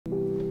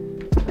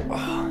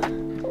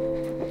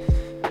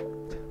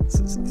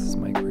This is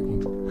mic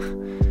working.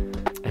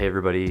 Hey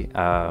everybody,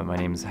 my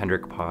name is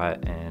Hendrik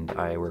Pot and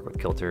I work with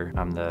Kilter.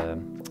 I'm the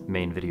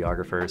main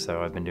videographer,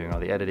 so I've been doing all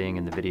the editing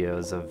and the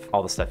videos of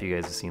all the stuff you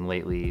guys have seen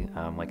lately,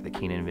 like the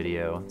Keenan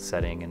video,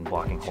 setting and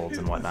blocking holds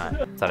and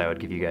whatnot. Thought I would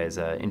give you guys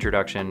an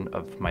introduction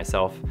of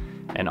myself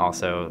and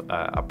also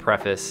a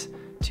preface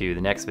to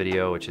the next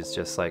video, which is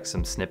just like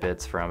some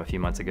snippets from a few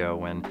months ago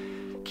when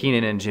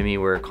Keenan and Jimmy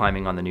were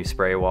climbing on the new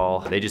spray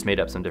wall. They just made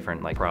up some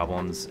different like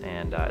problems,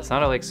 and it's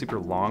not a like super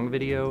long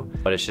video,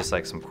 but it's just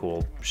like some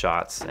cool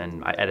shots,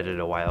 and I edited it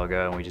a while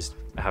ago and we just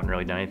haven't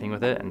really done anything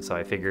with it, and so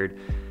I figured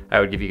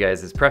I would give you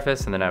guys this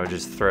preface and then I would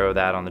just throw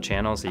that on the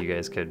channel so you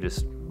guys could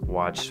just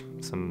watch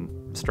some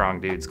strong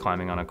dudes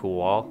climbing on a cool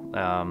wall.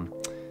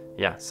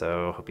 Yeah,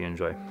 so hope you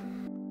enjoy.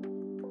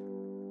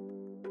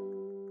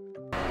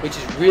 Which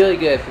is really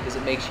good because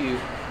it makes you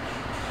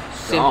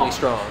simply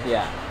strong.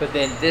 Yeah. But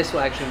then this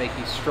will actually make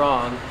you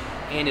strong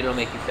and it'll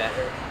make you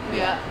better.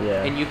 Yeah.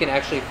 And you can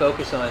actually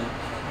focus on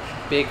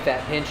big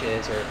fat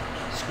pinches or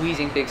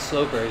squeezing big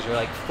slopers or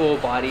like full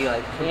body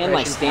like And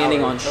like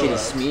standing on shitty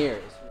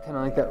smears. Kind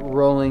of like that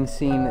rolling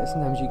scene that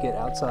sometimes you get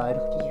outside,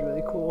 which is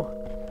really cool.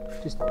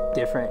 Just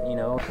different, you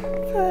know.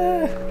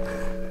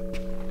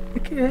 I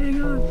can't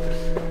hang on.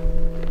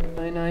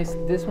 Really nice.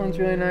 This one's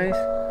really nice.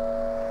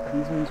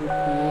 These ones are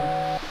cool.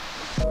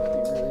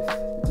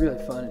 Really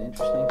fun and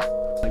interesting.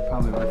 Like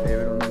probably my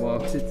favorite on the wall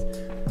because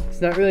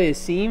it's not really a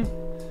seam,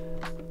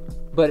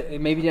 but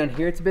maybe down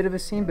here it's a bit of a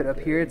seam, but up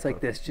here it's like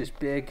this just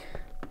big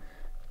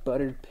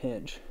buttered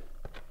pinch.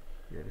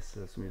 Yeah, this is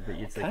so smooth, but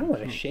it's I kind of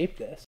want to shape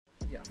this.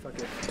 Yeah, fuck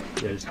it.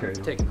 Yeah, just carry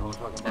it. Taking the whole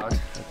fucking box.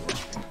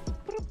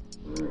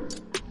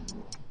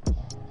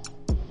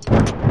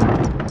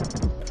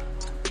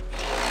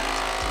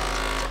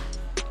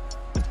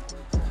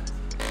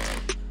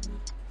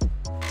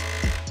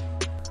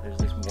 There's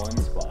this one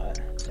spot.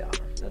 Yeah.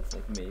 That's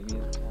like maybe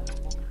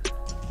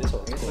this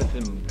whole cool. With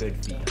them good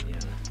feet. Yeah.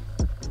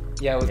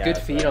 Yeah, with good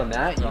feet on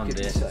that, you could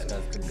this. just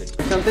Got some good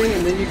something,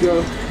 and then you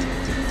go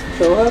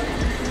toe hook,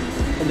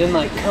 and then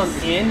like come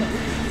in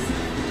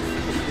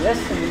like this,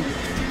 and then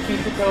keep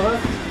the toe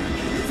hook.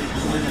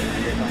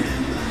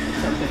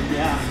 Something,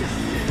 yeah.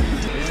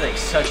 This is like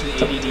such an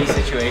ADD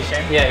situation.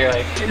 Yeah, you're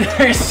like,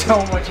 there's so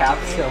much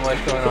happening. so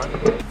much going on.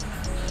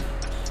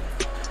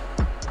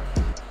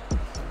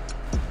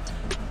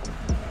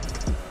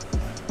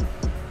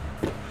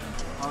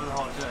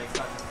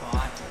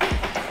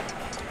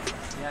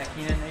 Yeah,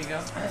 Keenan, there you go.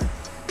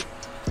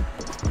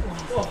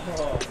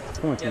 Oh.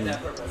 Come on, Keenan.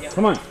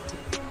 Come on.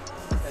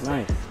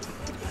 Nice.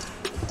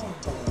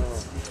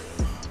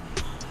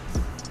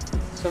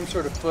 Some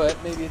sort of foot,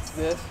 maybe it's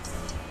this.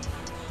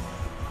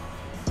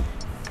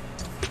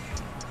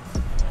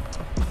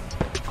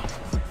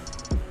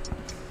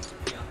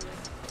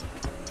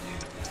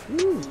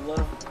 Ooh,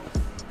 love.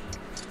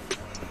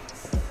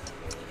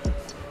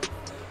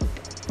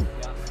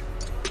 Yeah.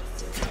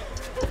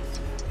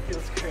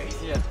 Feels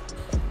crazy. Yeah.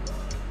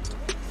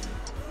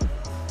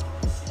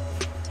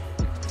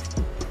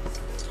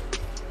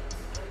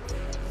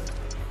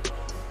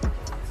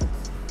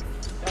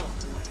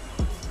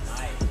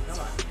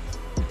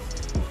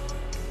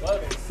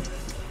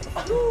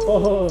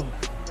 Oh.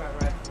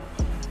 Right.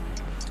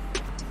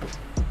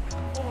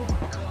 Oh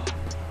my god.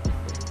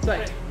 It's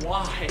like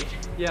Wide.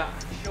 yeah.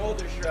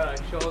 Shoulder shrug.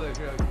 Shoulder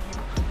shrug.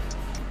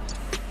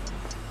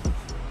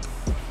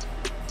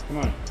 Come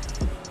on.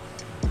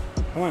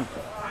 Come on.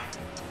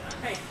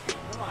 Hey,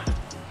 come on.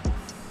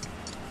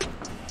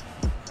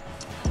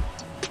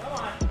 Come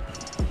on.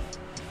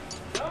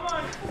 Come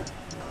on.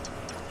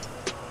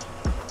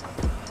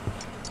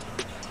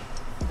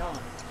 Come on.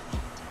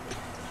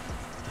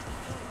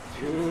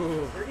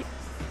 Ooh.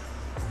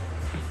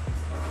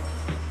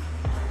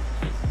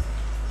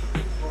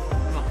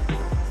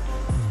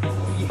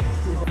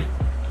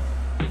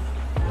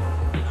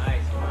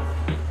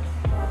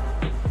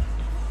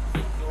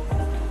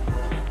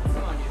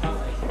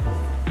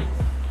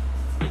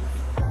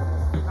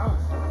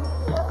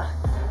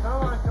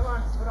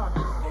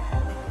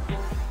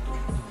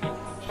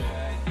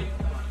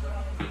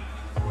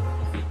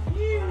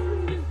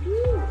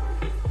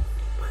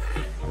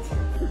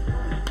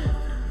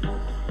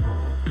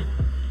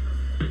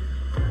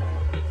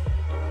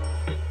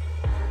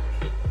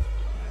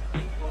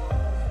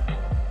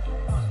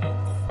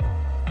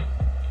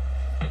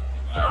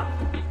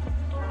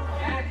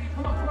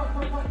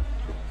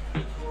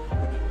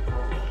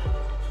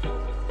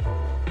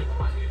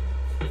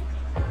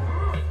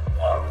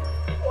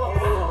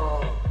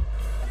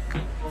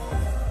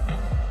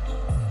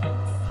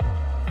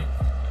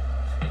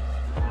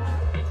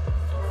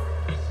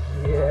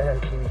 Yeah,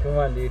 Keenan, come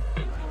on, dude.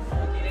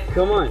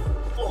 Come on.